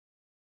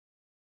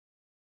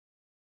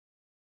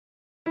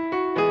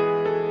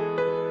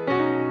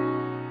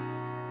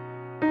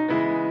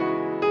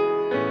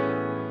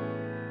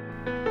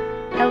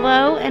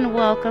Hello and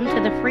welcome to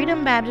the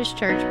Freedom Baptist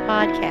Church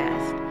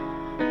podcast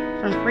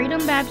from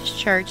Freedom Baptist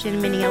Church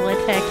in Mineola,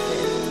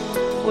 Texas,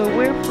 where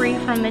we're free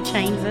from the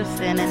chains of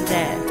sin and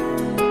death.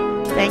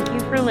 Thank you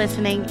for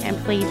listening and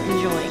please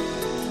enjoy.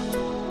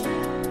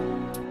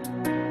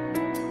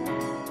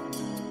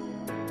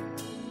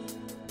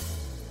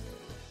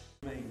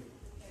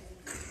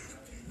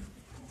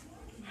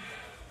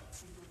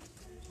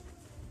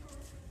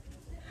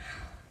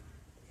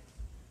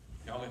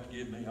 Y'all have to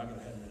forgive me. I gotta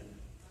have a minute.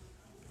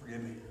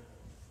 Forgive me.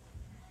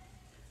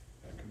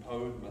 I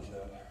composed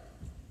myself.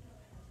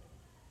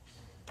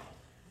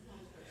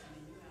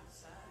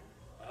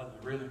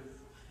 Really?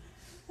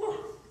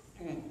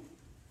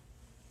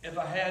 If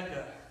I had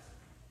to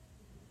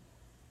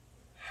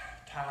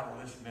title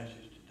this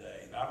message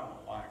today, and I don't know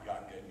why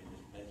God gave me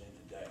this message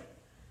today,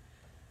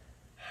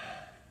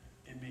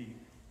 it'd be,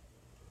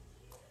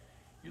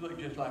 you look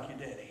just like your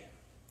daddy.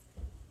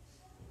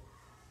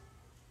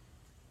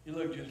 You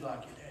look just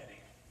like your daddy.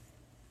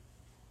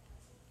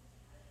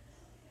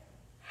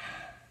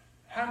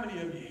 How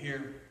many of you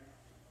here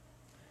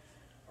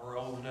are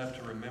old enough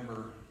to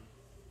remember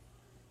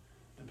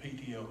the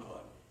PTO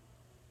Club?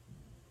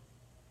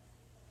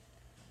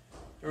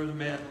 There was a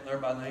man there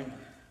by the name of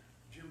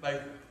Jim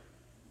Baker.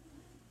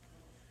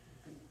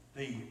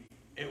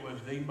 It was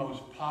the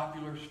most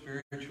popular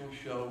spiritual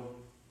show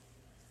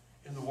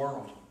in the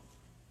world.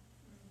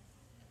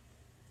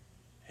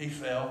 He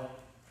fell.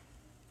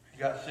 He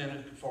got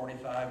sentenced to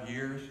 45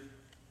 years,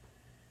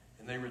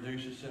 and they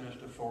reduced his sentence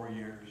to 4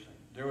 years.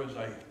 There was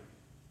a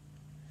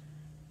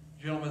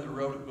gentleman that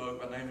wrote a book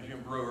by the name of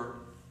Jim Brewer,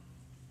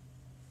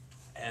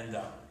 and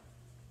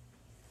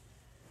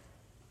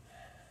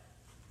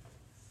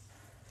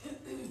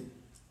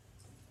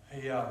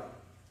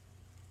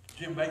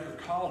Jim Baker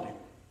called him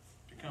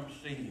to come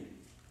see him.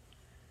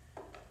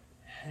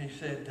 And he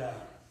said,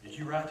 did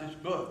you write this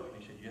book?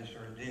 And he said, yes,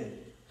 sir, I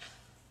did.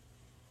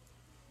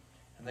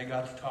 And they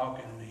got to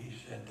talking, and he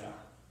said,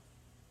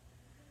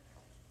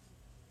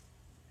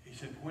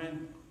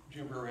 when,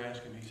 Jim Brewer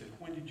asked him, he said,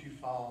 when did you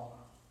fall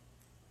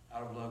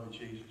out of love with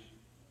Jesus?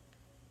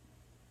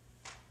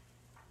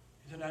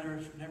 He said, I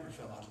never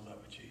fell out of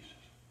love with Jesus.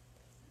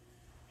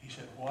 He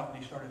said, what?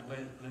 And he started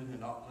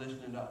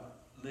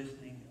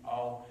listening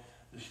all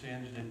the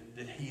sins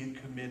that he had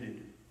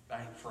committed,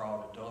 bank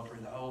fraud, adultery,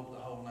 the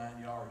whole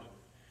 9 yards.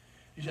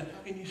 He said,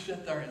 how can you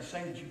sit there and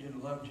say that you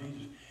didn't love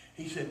Jesus?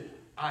 He said,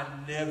 I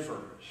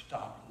never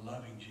stopped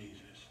loving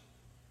Jesus,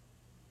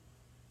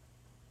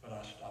 but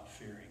I stopped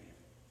fearing him.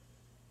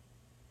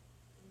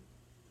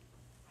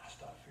 I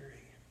stopped fearing him.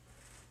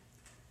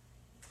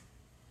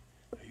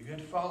 Now, you got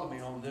to follow me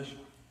on this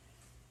one.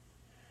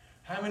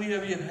 How many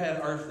of you have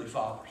had earthly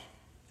fathers?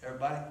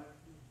 Everybody?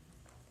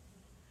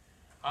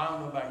 I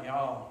don't know about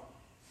y'all,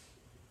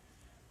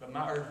 but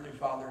my earthly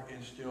father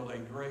instilled a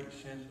great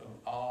sense of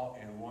awe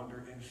and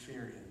wonder and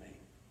fear in me.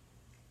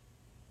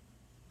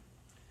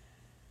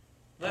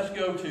 Let's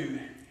go to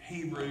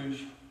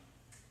Hebrews,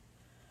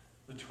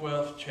 the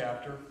 12th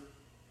chapter.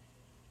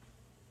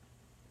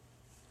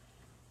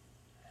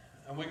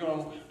 And we're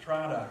going to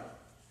try to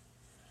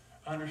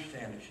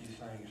understand a few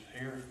things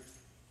here.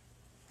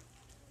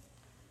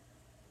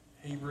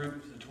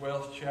 Hebrews, the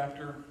 12th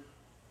chapter.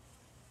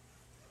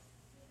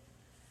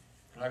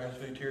 And I got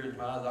some tears in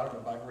my eyes. I don't know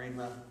if I can read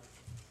my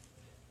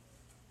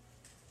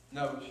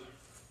notes.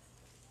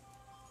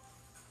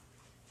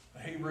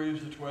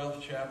 Hebrews, the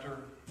 12th chapter.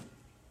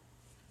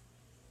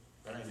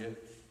 That ain't it.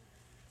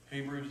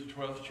 Hebrews, the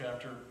 12th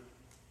chapter.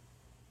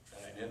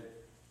 That ain't it.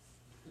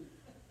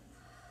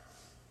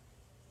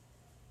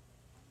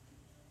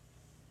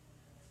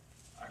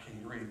 I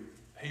can't read.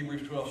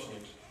 Hebrews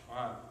 12:6. All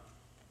right.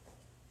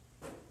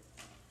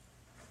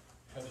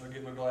 As I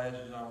get my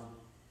glasses on.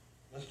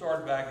 Let's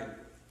start back at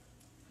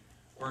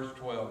verse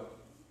 12.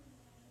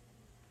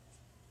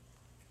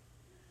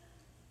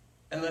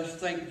 And let's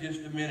think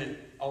just a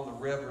minute on the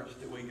reverence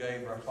that we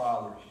gave our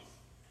fathers.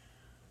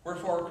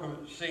 Wherefore,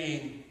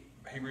 seeing,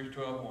 Hebrews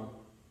 12:1,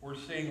 we're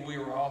seeing we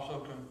were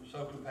also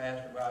so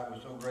compassed about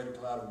with so great a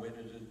cloud of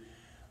witnesses,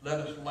 let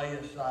us lay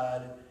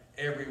aside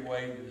every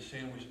weight of the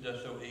sin which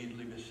does so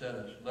easily beset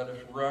us. Let us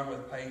run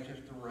with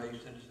patience the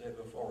race that is set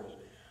before us.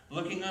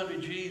 Looking unto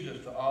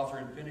Jesus, the author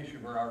and finisher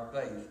of our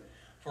faith,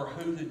 for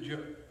who the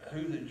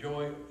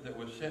joy that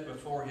was set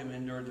before him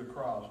endured the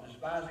cross,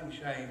 despising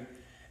shame,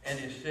 and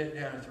is set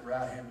down at the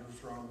right hand of the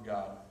throne of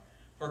God.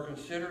 For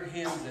consider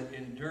him that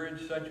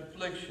endured such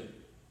affliction,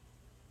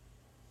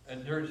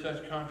 endured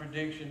such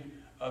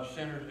contradiction of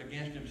sinners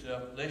against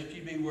himself, lest ye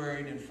be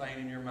wearied and faint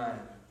in your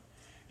mind.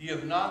 Ye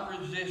have not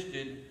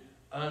resisted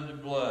unto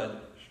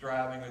blood,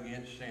 striving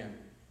against sin.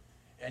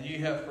 And ye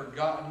have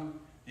forgotten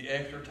the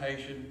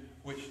exhortation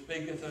which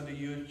speaketh unto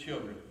you as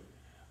children.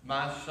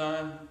 My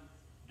son,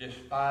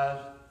 despise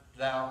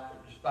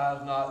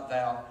not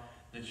thou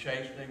the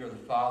chastening of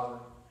the Father,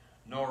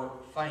 nor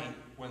faint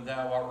when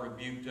thou art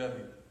rebuked of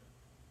him.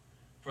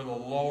 For the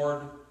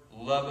Lord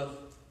loveth,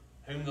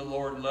 whom the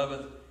Lord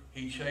loveth,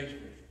 he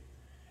chasteneth,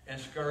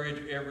 and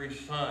scourge every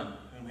son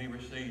whom he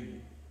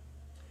receiveth.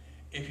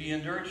 If ye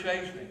endure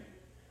chastening,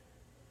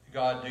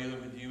 God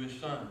dealeth with you as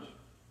sons.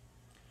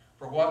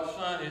 For what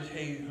son is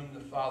he whom the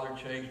Father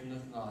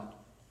chasteneth not?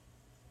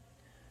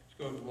 Let's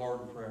go to the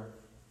Lord in prayer.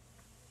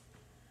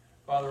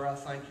 Father, I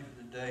thank you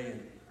for the day,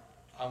 and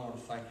I want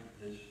to thank you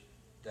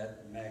for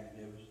that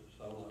magnificent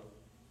solo.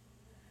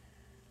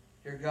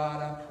 Dear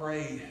God, I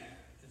pray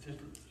that this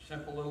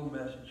simple little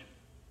message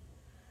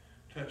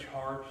touch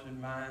hearts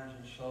and minds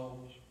and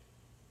souls.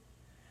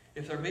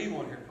 If there be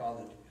one here, Father,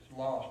 that is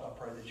lost, I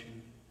pray that you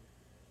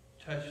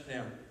touch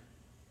them.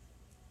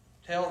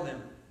 Tell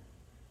them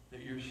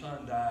that your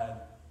son died,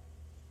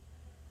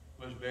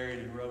 was buried,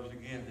 and rose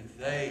again, that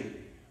they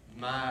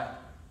might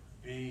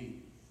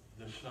be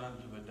the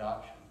sons of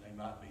adoption. They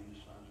might be the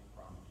sons of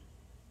promise.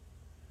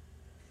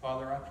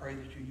 Father, I pray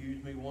that you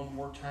use me one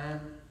more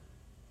time.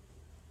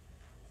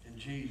 In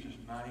Jesus'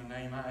 mighty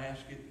name I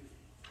ask it.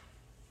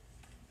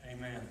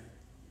 Amen.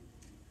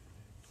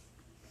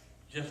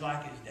 Just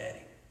like his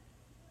daddy.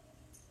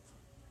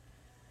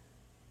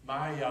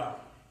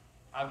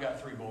 I've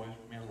got 3 boys.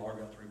 Me and Laura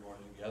got 3 boys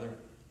together.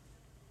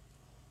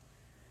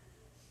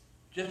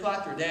 Just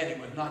like their daddy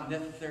was not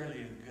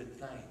necessarily a good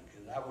thing,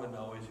 because I wasn't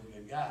always a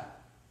good guy.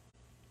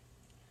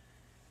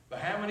 But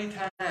how many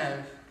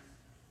times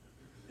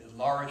as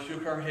Laura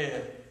shook her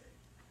head,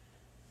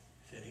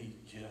 said he's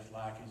just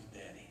like his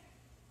daddy.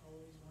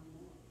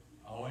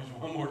 Always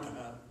one more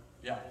time.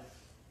 Yeah.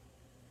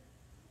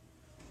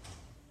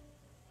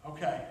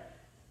 Okay.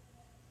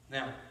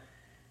 Now,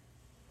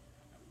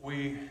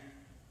 we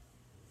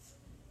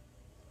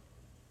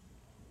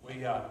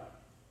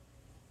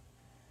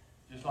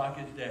just like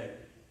his daddy.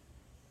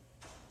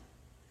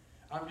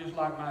 I'm just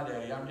like my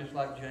daddy. I'm just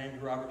like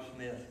James Robert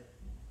Smith.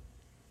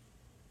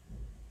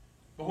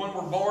 But when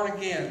we're born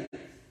again,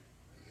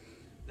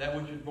 that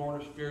which is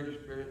born of spirit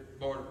is spirit,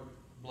 born of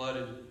blood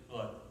is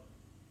blood.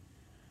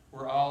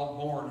 We're all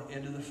born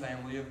into the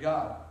family of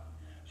God.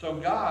 So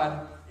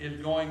God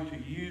is going to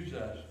use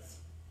us.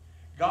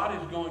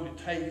 God is going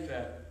to take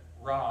that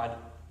rod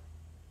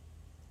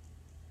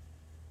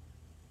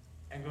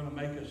and going to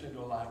make us into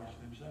a likeness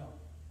of himself.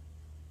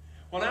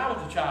 When I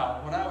was a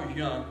child, when I was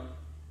young,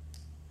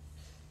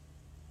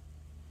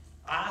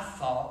 I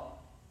thought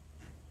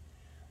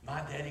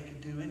my daddy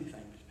could do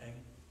anything, Miss Peggy.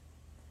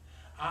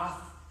 I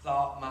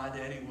thought my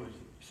daddy was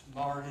the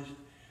smartest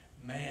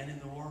man in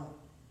the world.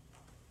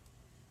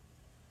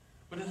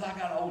 But as I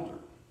got older,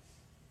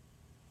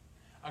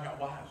 I got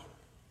wiser.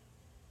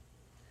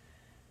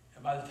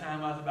 And by the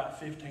time I was about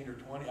 15 or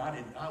 20,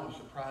 I was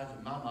surprised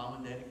that my mom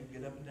and daddy could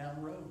get up and down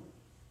the road.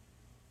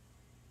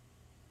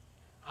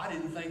 I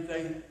didn't think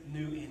they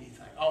knew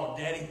anything. Oh,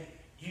 Daddy,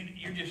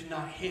 you're just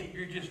not hip.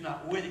 You're just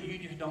not with it. You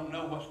just don't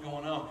know what's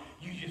going on.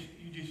 You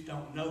just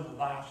don't know the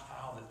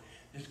lifestyle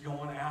that's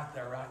going out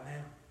there right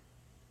now.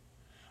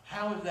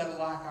 How is that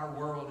like our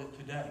world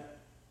today?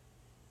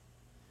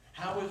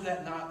 How is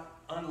that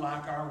not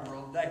unlike our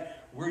world today?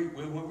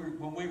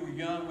 When we were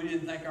young, we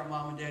didn't think our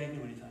mom and daddy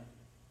knew anything.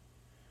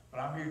 But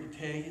I'm here to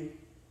tell you,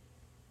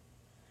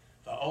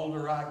 the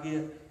older I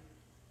get,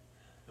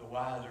 the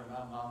wiser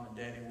my mom and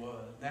daddy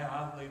was. Now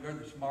I believe they're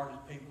the smartest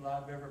people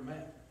I've ever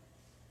met.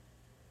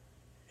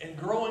 And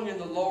growing in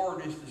the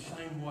Lord is the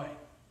same way.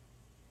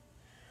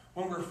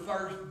 When we're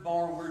first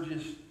born, we're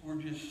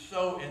just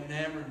so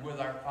enamored with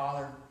our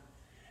father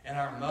and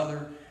our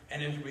mother.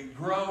 And as we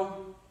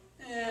grow,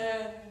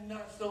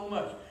 not so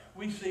much.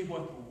 We see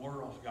what the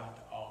world's got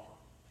to offer.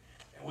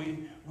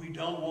 And we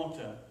don't want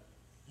to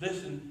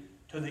listen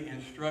to the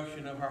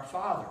instruction of our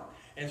father.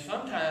 And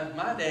sometimes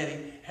my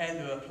daddy had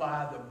to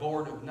apply the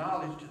board of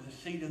knowledge to the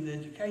seat of the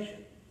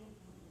education.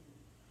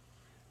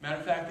 Matter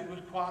of fact, it was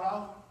quite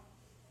often.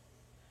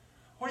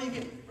 What do you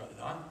get, Brother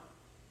Don?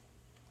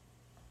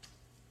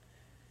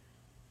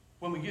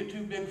 When we get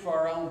too big for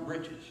our own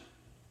britches,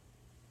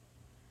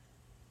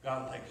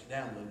 God will take us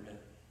down a little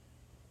bit.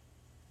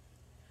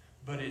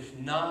 But it's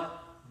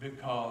not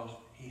because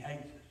he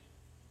hates us.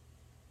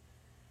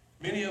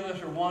 Many of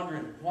us are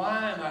wondering,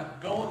 why am I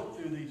going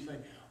through these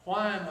things?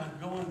 Why am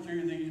I going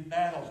through these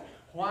battles?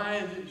 Why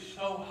is it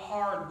so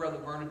hard, Brother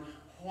Vernon?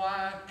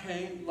 Why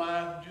can't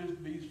life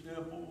just be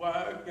simple?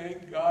 Why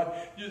can't God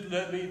just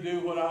let me do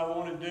what I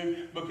want to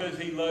do? Because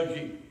he loves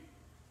you.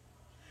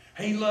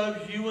 He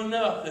loves you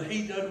enough that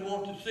he doesn't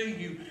want to see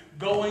you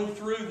going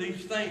through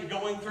these things,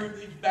 going through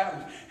these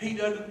battles. He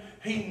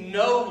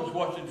knows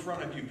what's in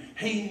front of you.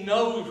 He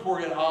knows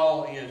where it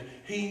all is.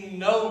 He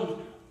knows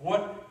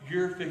what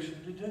you're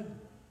fixing to do.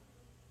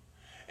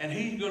 And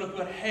he's going to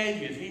put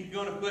hedges. He's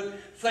going to put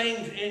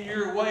things in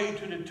your way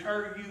to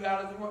deter you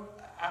out of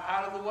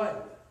the way.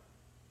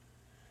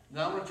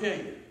 Now I'm going to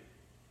tell you,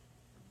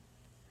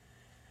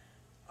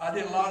 I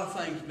did a lot of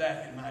things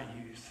back in my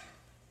youth.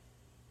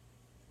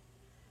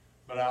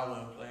 But I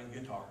love playing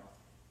guitar.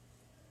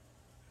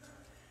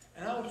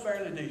 And I was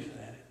fairly decent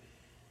at it.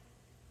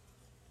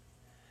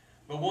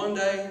 But one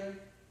day,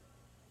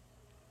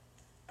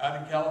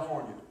 out in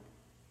California,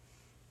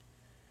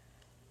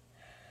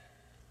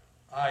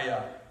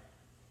 I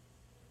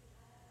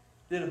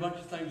did a bunch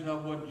of things I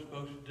wasn't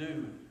supposed to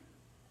do.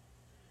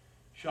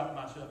 shot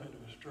myself into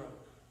a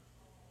stroke.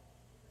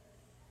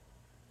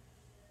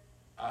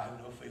 I have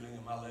no feeling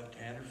in my left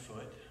hand or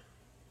foot.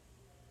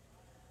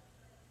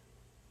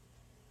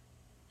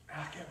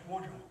 I kept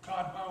wondering,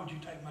 God, why would you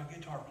take my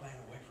guitar playing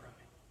away from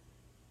me?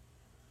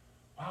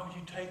 Why would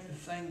you take the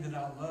thing that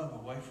I love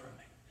away from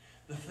me?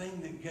 The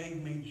thing that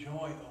gave me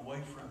joy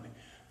away from me?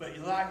 But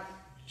like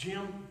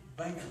Jim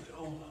Baker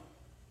told them,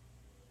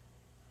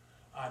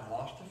 I'd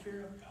lost the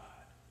fear of God.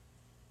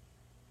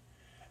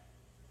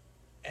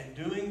 And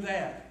doing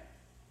that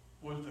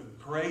was the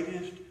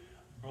greatest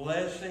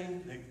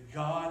blessing that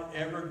God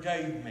ever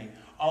gave me.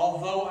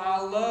 Although I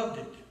loved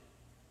it,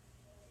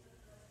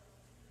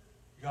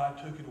 God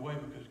took it away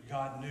because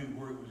God knew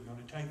where it was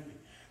going to take me.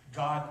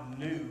 God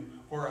knew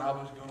where I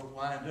was going to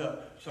wind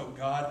up. So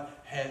God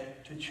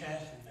had to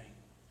chasten me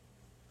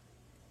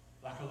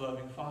like a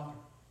loving father.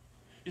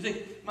 You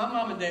see, my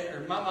mom and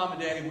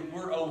daddy,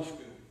 we're old school.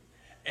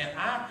 And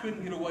I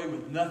couldn't get away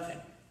with nothing.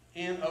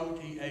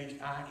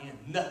 N-O-T-H-I-N.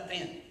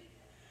 Nothing.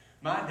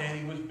 My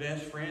daddy was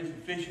best friends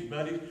and fishing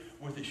buddies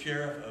with the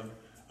sheriff of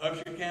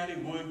Upshur County,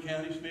 Wood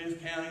County,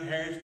 Smith County,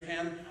 Harris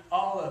County,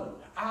 all of them.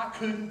 I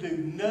couldn't do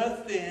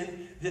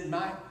nothing that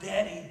my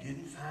daddy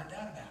didn't find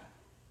out about.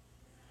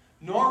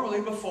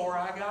 Normally before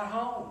I got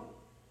home.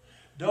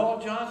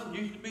 Doyle Johnson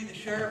used to be the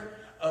sheriff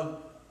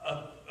of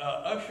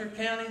Upshur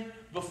County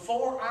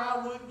before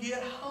I would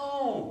get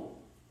home.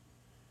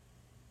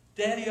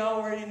 Daddy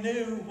already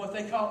knew what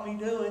they caught me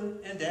doing,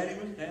 and Daddy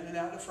was standing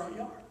out in the front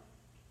yard.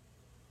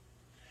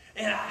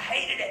 And I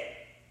hated it.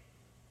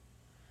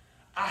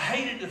 I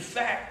hated the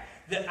fact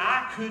that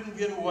I couldn't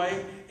get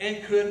away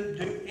and couldn't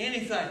do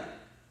anything.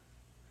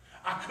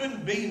 I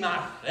couldn't be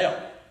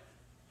myself.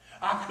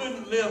 I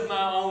couldn't live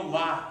my own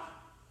life.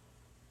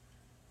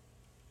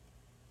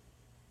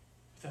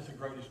 But that's the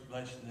greatest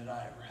blessing that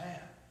I ever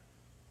had.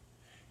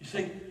 You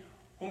see,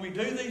 when we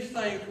do these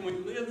things, when we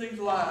live these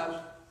lives,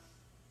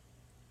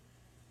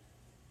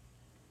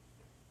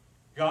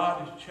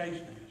 God is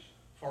chastening us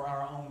for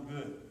our own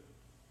good,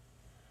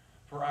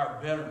 for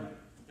our betterment.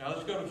 Now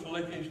let's go to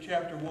Philippians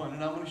chapter 1,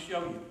 and I'm going to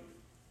show you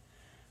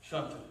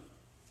something.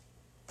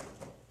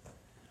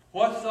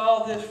 What's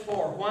all this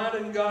for? Why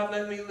didn't God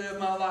let me live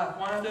my life?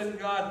 Why didn't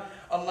God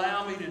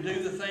allow me to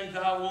do the things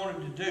I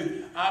wanted to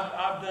do?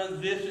 I've done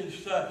this and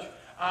such.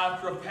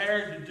 I've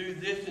prepared to do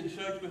this and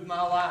such with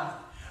my life.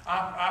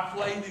 I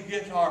played the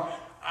guitar.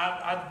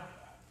 I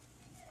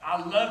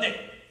loved it.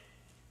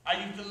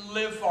 I used to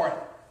live for it.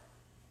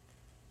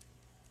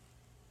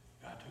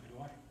 God took it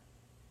away.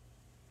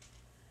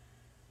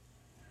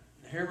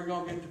 Here we're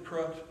going to get the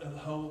crux of the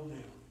whole deal.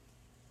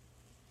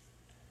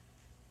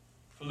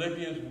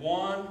 Philippians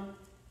 1,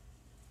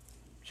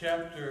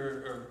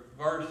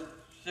 verse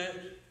 6.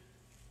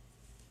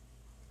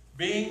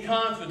 Being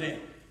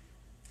confident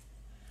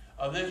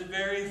of this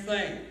very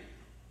thing,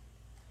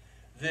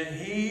 that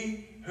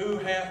he who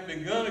hath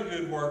begun a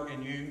good work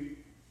in you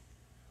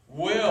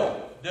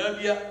will,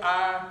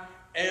 W-I-L-L,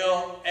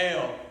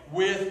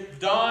 with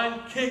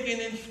Don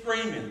kicking and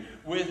screaming,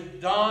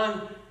 with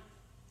Don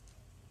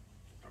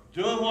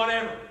doing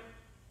whatever,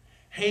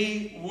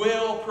 he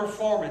will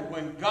perform it.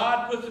 When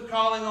God puts a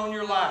calling on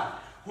your life,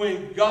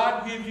 when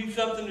God gives you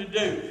something to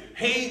do,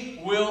 he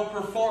will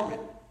perform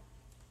it.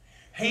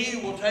 He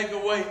will take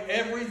away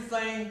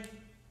everything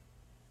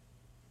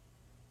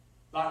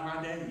like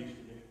my daddy used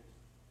to do.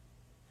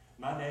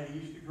 My daddy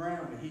used to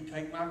ground me. He'd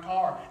take my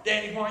car.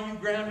 Daddy, why are you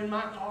grounding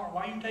my car?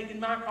 Why are you taking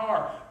my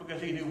car?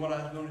 Because he knew what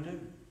I was going to do.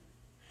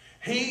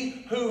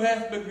 He who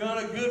hath begun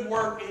a good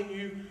work in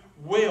you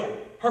will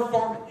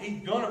perform it.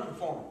 He's going to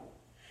perform it.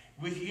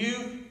 With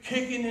you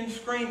kicking and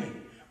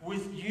screaming.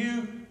 With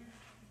you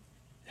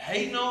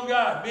hating on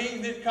God.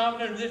 Being this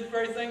confident of this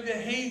very thing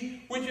that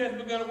he which hath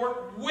begun a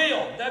work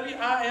will.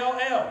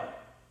 W-I-L-L.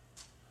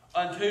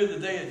 Until the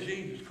day of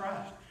Jesus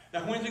Christ.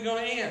 Now when's it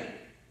going to end?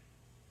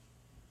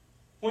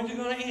 When's it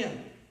going to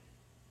end?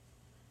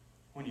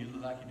 When you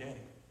look like your daddy.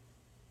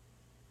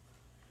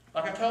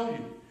 Like I told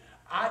you,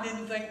 I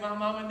didn't think my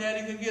mom and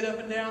daddy could get up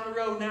and down the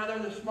road. Now they're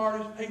the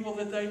smartest people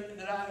that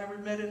I ever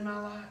met in my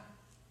life.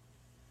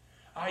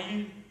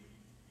 I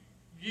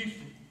used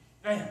to,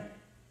 man.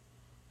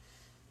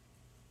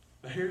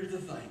 But here's the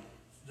thing,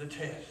 the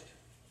test.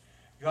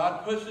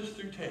 God puts us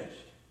through tests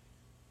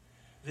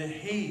that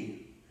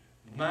he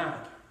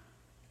might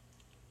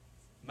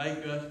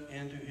make us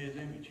into his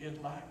image, his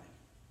likeness.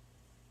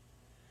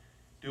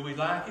 Do we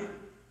like it?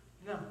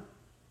 No.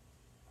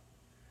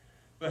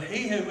 But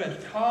he who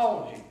has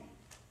called you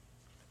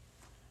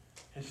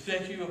has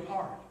set you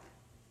apart.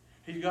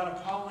 He's got a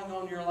calling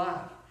on your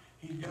life.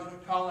 He's got a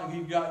calling.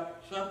 He's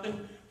got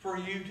something for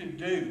you to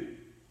do.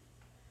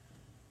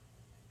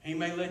 He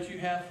may let you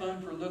have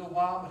fun for a little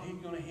while, but he's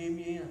going to hem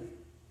you in.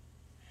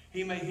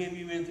 He may hem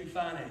you in through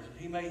finances.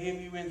 He may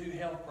hem you in through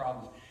health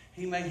problems.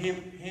 He may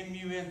hem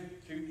you in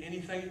through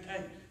anything it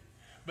takes.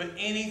 But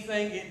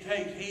anything it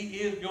takes, he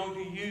is going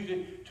to use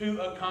it to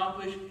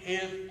accomplish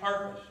his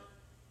purpose.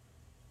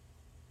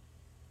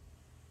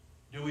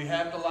 Do we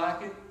have to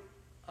like it?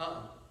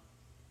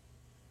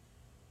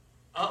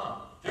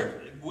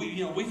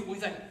 we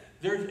think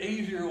there's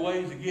easier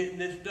ways of getting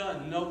this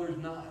done. No, there's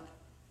not.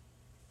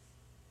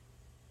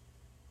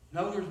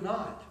 No, there's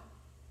not.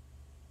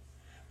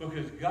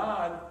 Because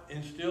God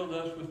instilled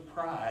us with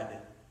pride.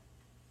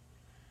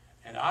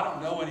 And I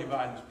don't know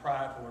anybody that's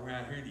prideful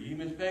around here. Do you,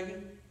 Miss Peggy?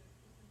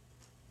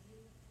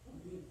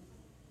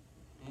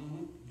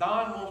 Mm-hmm.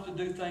 Don wants to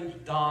do things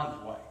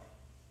Don's way.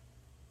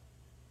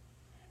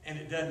 And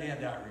it doesn't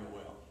end out real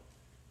well.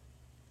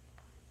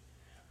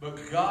 But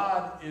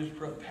God is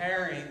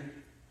preparing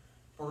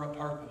for a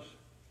purpose.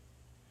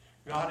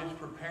 God is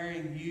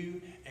preparing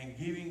you and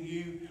giving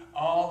you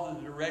all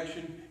the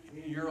direction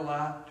in your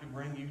life to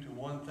bring you to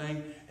one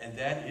thing, and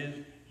that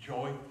is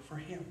joy for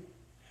Him.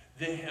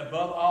 That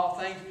above all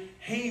things,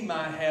 He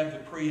might have the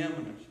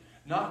preeminence.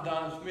 Not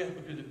Don Smith,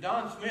 because if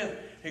Don Smith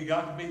had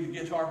got to be the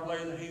guitar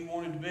player that he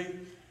wanted to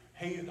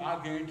be, I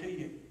guarantee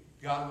you,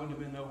 God wouldn't have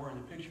been nowhere in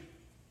the picture.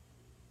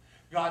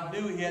 God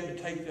knew He had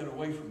to take that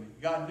away from me.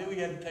 God knew He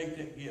had to take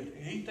that gift.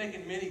 He's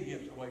taken many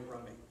gifts away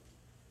from me.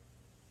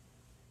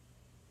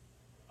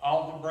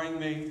 All to bring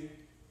me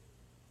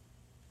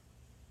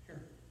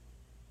here.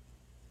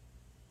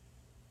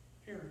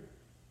 Here.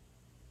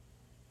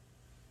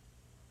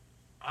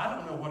 I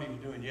don't know what He's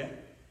doing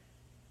yet.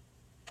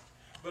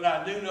 But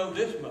I do know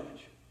this much.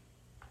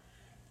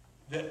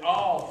 That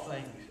all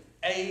things,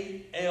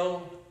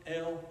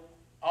 A-L-L,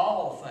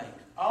 all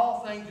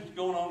things that's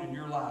going on in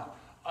your life,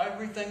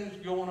 everything that's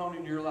going on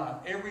in your life,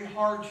 every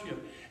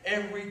hardship,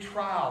 every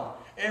trial,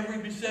 every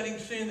besetting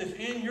sin that's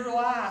in your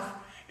life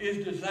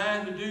is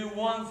designed to do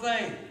one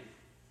thing.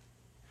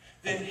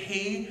 That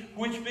He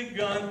which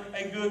begun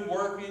a good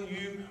work in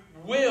you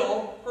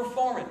will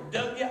perform it.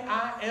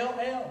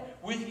 W-I-L-L.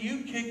 With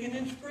you kicking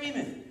and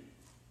screaming.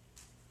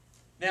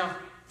 Now,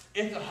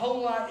 it's a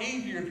whole lot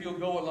easier if you'll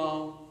go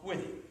along with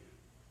it.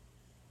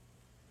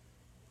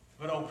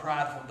 But old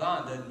prideful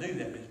Don doesn't do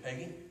that, Miss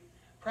Peggy.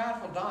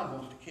 Prideful Don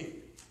wants to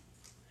kick.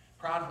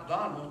 Prideful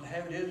Don wants to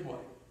have it his way.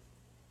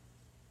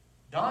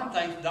 Don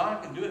thinks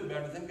Don can do it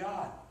better than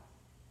God.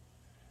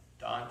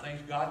 Don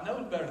thinks God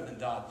knows better than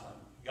God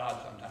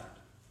sometimes.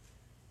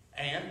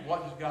 And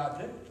what does God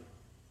do?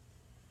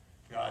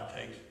 God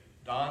takes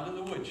Don to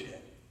the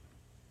woodshed.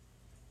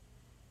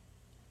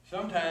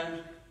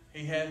 Sometimes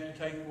He has to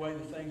take away the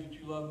things that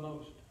you love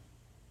most.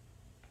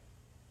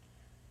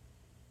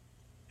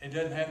 It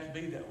doesn't have to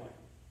be that way.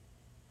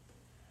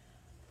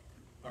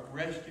 But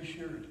rest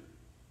assured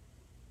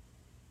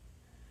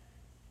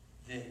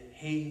that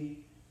He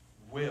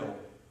will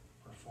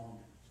perform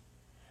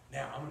it.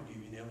 Now, I'm going to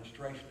give you an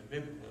illustration, a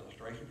biblical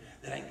illustration,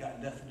 that ain't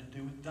got nothing to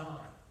do with Don.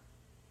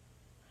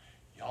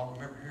 Y'all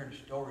remember hearing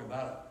a story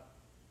about a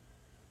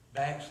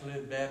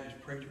backslid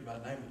Baptist preacher by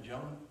the name of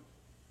Jonah?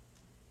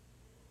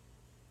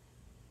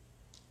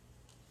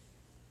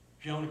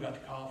 Jonah got the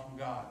call from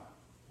God.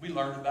 We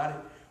learned about it.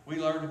 We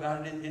learned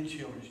about it in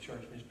children's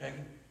church, Miss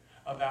Peggy,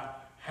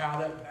 about how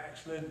that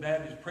backslid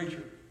Baptist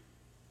preacher,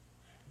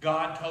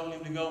 God told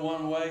him to go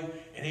one way,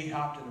 and he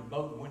hopped in a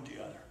boat and went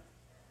the other.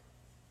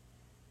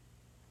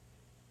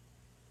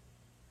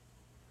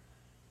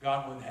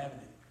 God wasn't having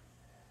it.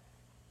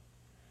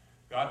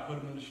 God put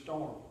him in a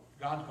storm.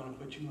 God's going to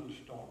put you in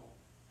a storm.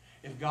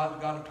 If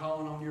God's got a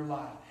calling on your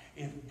life,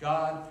 if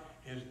God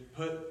has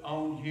put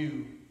on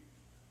you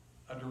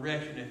a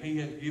direction, if He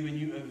has given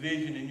you a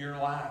vision in your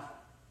life,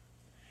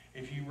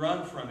 if you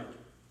run from it,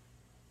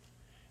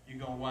 you're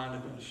going to wind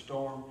up in a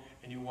storm,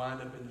 and you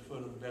wind up in the foot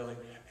of the belly.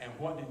 And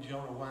what did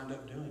Jonah wind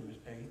up doing, Miss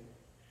Peggy?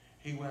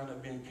 He wound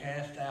up being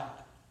cast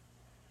out.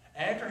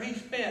 After he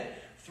spent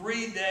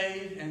 3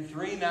 days and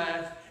 3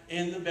 nights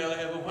in the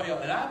belly of a whale.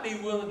 And I'd be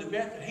willing to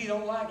bet that he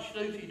don't like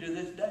sushi to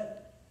this day.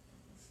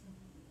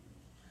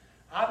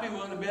 I'd be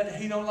willing to bet that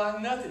he don't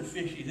like nothing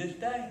fishy this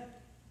day.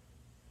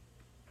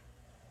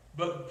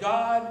 But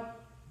God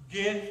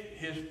gets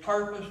His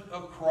purpose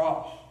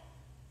across.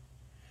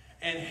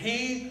 And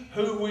He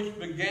who which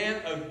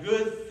began a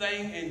good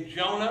thing in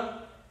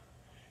Jonah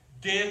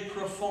did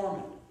perform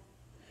it.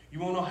 You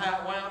want to know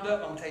how it wound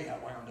up? I'm going to tell you how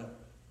it wound up.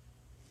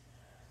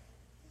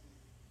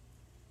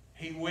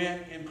 He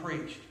went and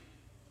preached.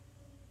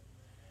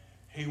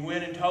 He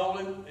went and told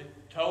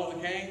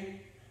the king,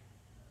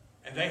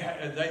 and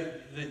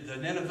the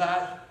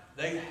Ninevites,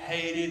 they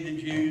hated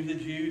the Jews. The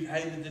Jews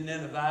hated the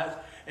Ninevites.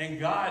 And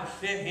God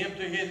sent him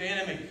to his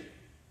enemies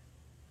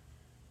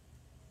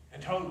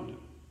and told him,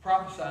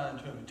 prophesying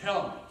to him,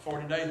 tell him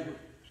 40 days ago,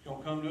 it's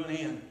going to come to an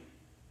end.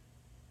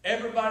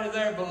 Everybody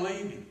there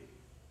believed him.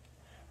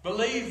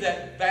 Believed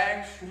that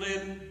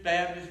backslidden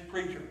Baptist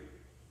preacher.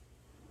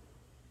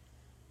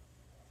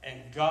 And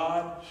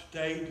God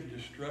stayed to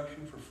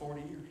destruction for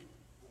 40 years.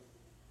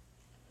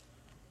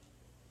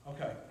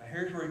 Okay, now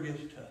here's where it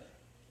gets tough.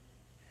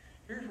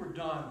 Here's where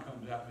Don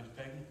comes out, Miss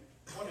Peggy.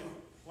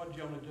 What did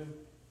Jonah do?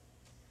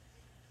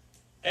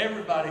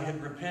 Everybody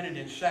had repented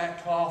in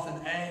sackcloth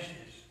and ashes.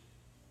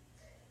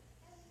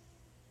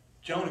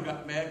 Jonah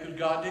got mad because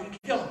God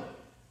didn't kill him.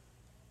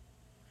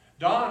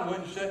 Don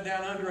went and sat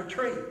down under a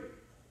tree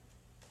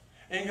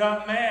and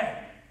got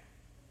mad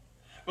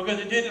Because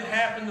it didn't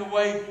happen the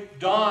way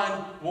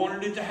Don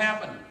wanted it to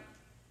happen.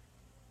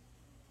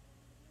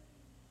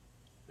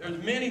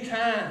 There's many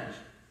times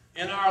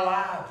in our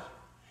lives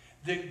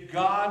that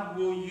God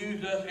will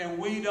use us and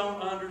we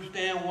don't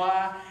understand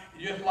why.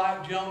 Just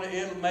like Jonah,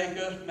 it'll make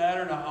us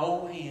matter than an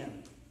old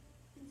hen.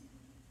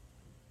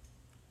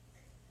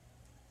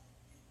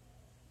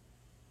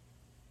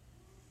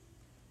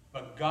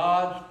 But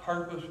God's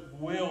purpose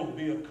will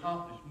be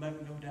accomplished, make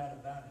no doubt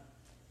about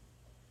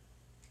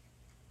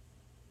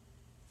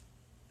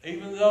it.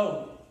 Even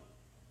though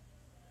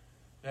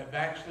that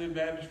backslid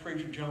Baptist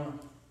preacher Jonah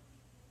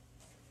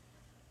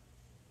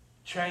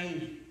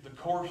changed the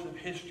course of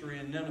history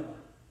in Nineveh,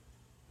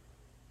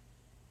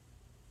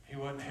 he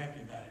wasn't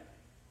happy about it.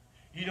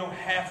 You don't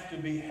have to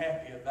be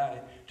happy about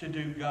it to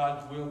do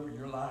God's will for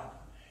your life.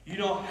 You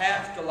don't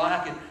have to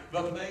like it,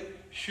 but make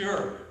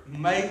sure,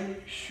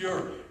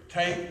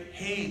 take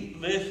heed,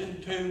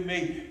 listen to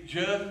me.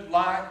 Just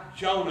like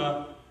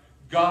Jonah,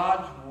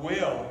 God's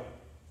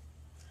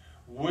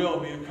will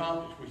be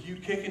accomplished with you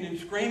kicking and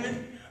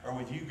screaming or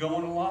with you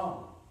going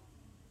along.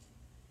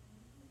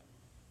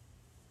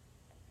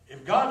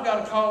 If God's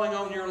got a calling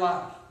on your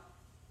life,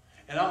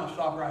 and I'm going to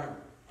stop right here.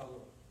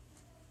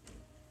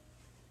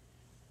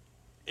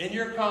 In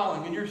your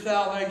calling, in your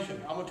salvation,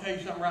 I'm going to tell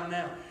you something right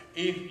now.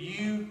 If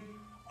you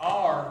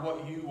are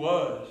what you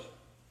was,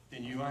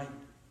 then you ain't.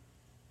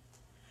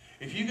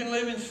 If you can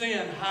live in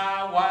sin,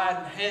 high, wide,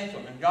 and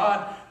handsome, and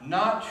God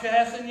not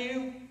chasten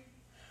you,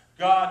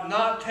 God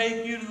not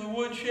take you to the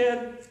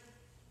woodshed,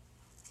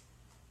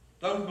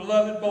 those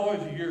beloved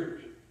boys of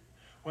yours,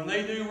 when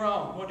they do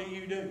wrong, what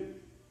do?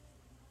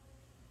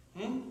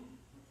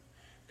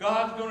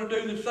 God's going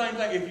to do the same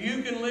thing. If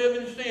you can live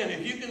in sin,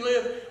 if you can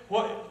live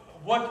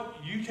what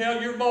you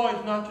tell your boys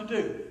not to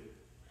do,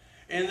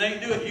 and they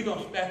do it, you're going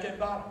to spat that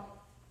bottom.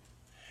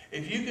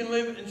 If you can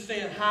live in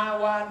sin, high,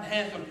 wide, and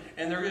handsome,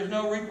 and there is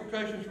no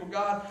repercussions from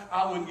God,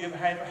 I wouldn't give a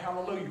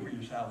hallelujah for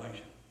your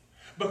salvation.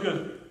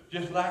 Because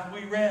just like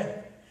we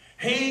read,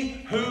 he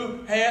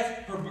who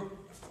hath begun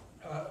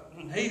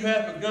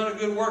a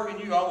good work in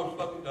you, almost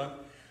fucking done,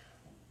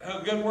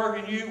 a good work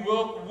in you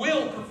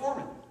will perform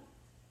it.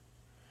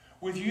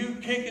 With you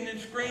kicking and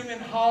screaming,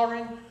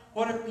 hollering,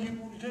 whatever you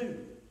want to do.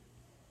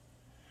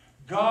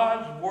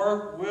 God's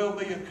work will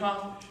be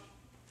accomplished.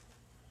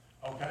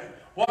 Okay?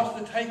 What's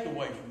the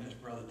takeaway from this,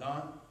 Brother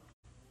Don?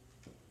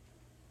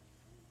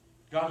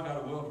 God's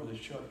got a will for this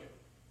church.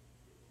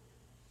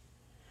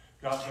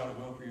 God's got a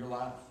will for your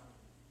life.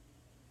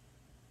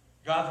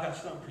 God's got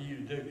something for you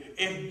to do.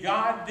 If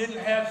God didn't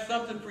have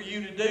something for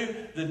you to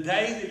do the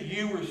day that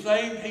you were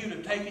saved, he would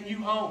have taken you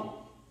home.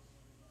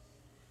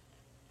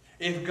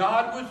 If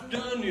God was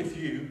done with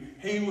you,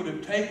 he would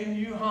have taken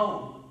you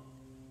home.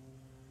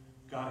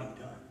 God ain't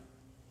done.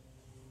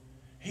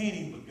 He ain't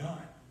even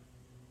begun.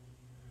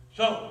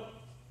 So,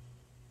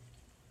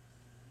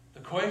 the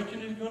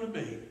question is going to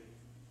be,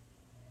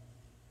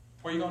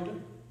 what are you going to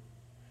do?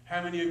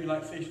 How many of you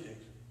like fish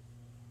sticks?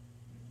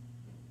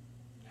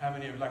 How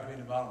many of you like to be in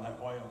the bottom of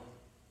that whale?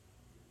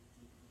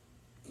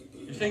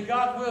 You see,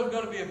 God's will is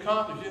going to be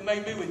accomplished. It may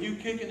be with you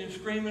kicking and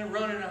screaming,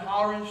 running and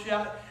hollering,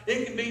 shouting.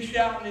 It can be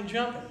shouting and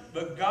jumping.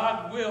 But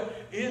God's will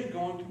is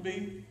going to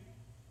be,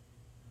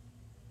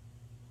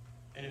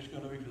 and it's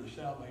going to be for the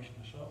salvation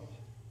of souls.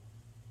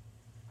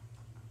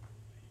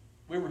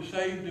 We were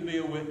saved to be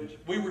a witness.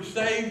 We were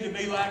saved to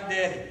be like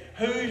Daddy.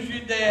 Who's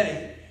your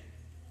daddy?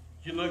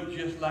 You look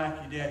just like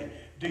your daddy.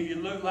 Do you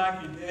look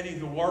like your daddy,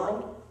 the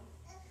world?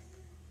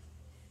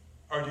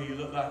 Or do you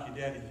look like your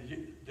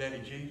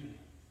daddy Jesus?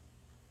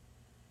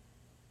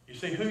 You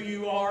see, who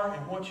you are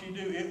and what you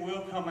do, it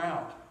will come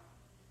out.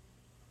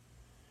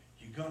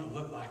 You're going to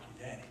look like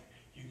your daddy.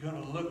 You're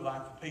going to look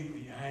like the people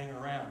you hang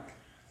around,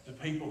 the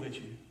people that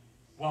you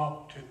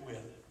walk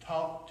with,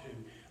 talk to,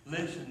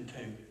 listen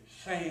to,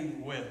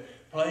 sing with,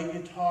 play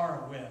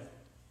guitar with,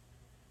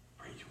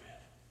 preach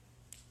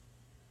with.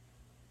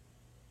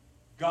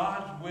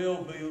 God's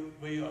will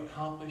be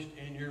accomplished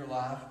in your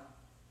life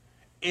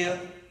if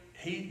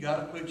he's got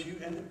to put you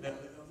in the belly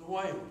of the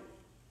whale.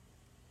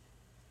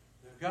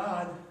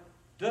 God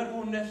doesn't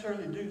want to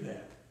necessarily do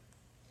that.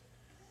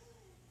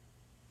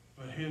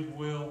 But his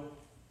will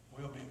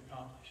be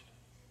accomplished.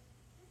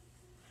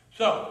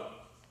 So,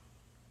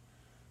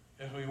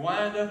 as we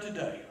wind up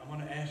today, I'm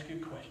going to ask you a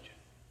question.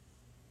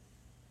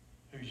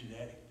 Who's your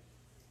daddy?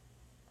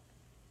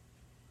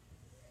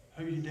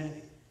 Who's your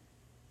daddy?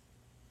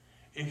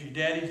 If your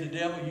daddy's the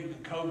devil, you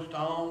can coast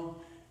on.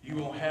 You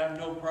won't have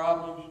no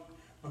problems.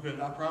 Because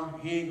I promise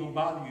you, he ain't going to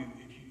bother you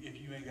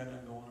if you ain't got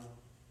nothing going on.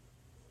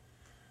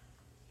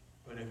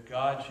 But if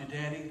God's your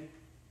daddy,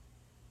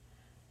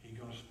 he's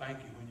going to spank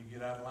you when you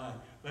get out of line.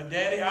 But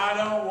Daddy, I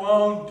don't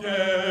want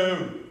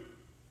to.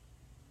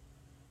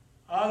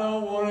 I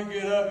don't want to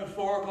get up at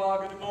 4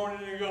 o'clock in the morning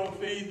and go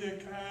feed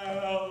the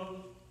cows.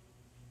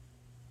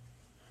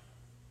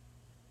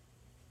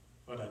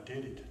 But I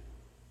did it.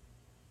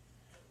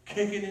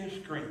 Kicking and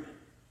screaming.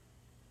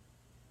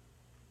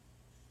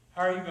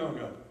 How are you going to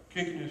go?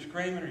 Kicking and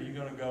screaming, or are you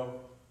going to go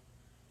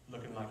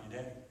looking like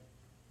your daddy?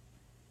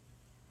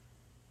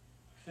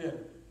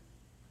 said,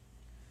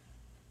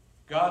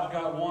 God's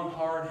got one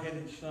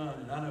hard-headed son,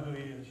 and I know who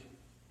he is.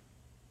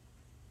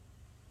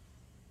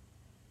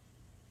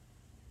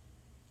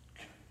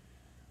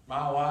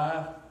 My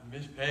wife,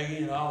 Miss Peggy,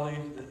 and all these,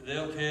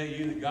 they'll tell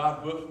you that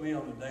God whoops me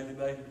on a daily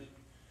basis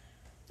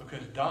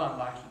because Don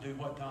likes to do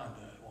what Don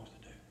wants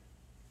to do.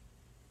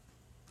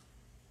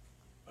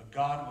 But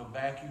God will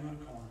back you in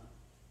a corner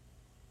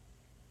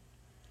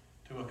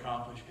to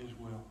accomplish his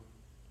will.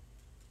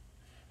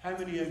 How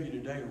many of you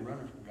today are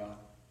running from God?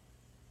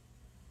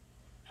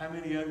 How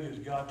many of you has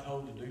God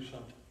told to do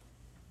something?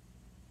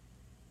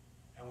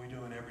 And we're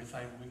doing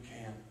everything we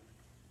can.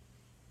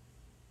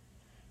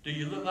 Do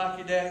you look like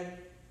your daddy?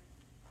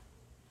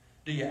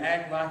 Do you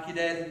act like your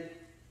daddy?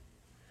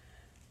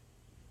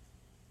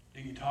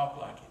 Do you talk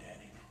like your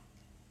daddy?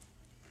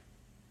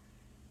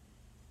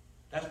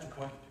 That's the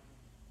question.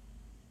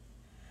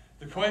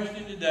 The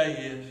question today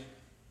is,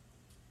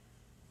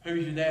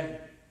 who's your daddy?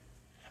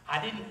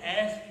 I didn't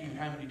ask you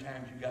how many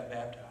times you got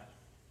baptized.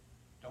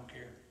 Don't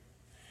care.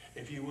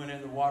 If you went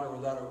in the water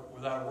without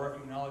a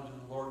working knowledge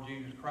of the Lord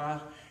Jesus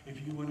Christ,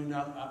 if you went in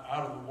out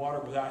of the water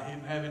without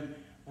him having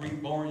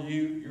reborn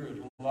you, you're as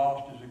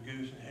lost as a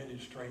goose and headed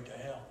straight to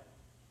hell.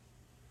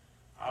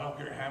 I don't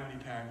care how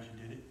many times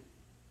you did it.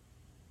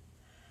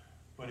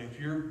 But if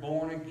you're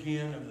born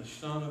again of the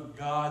Son of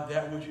God,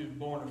 that which is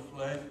born of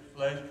flesh,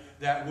 flesh,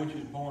 that which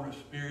is born of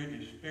spirit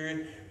is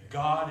spirit,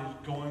 God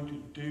is going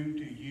to do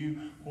to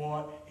you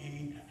what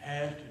he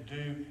has to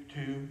do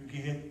to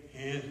get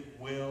his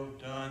will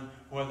done,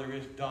 whether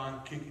it's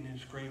Don kicking and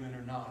screaming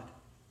or not.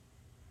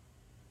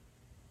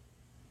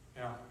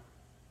 Now,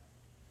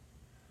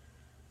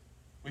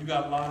 we've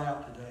got a lot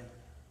out today.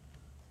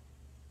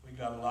 We've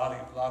got a lot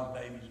of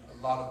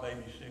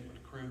babies sick with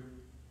the croup.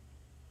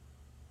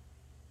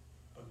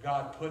 But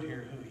God put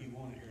here who he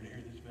wanted here to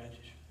hear this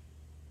message.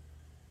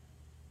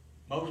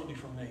 Mostly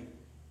from me.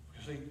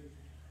 Because see,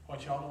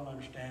 what y'all don't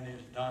understand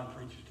is Don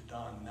preaches to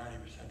Don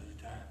 90% of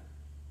the time.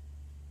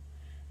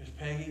 Miss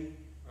Peggy,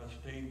 Brother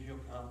Steve, if you'll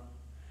come,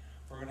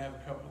 we're going to have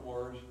a couple of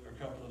words, or a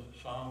couple of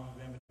songs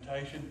of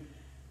invitation.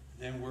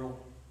 Then we'll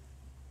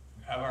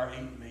have our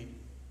eat meet.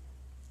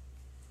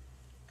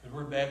 Because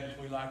we're Baptists,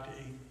 we like to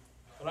eat.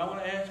 But I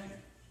want to ask you,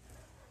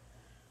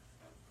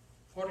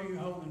 what are you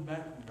holding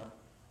back from God?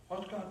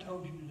 What's God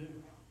told you to do?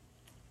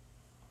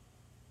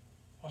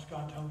 What's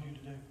God told you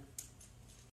to do?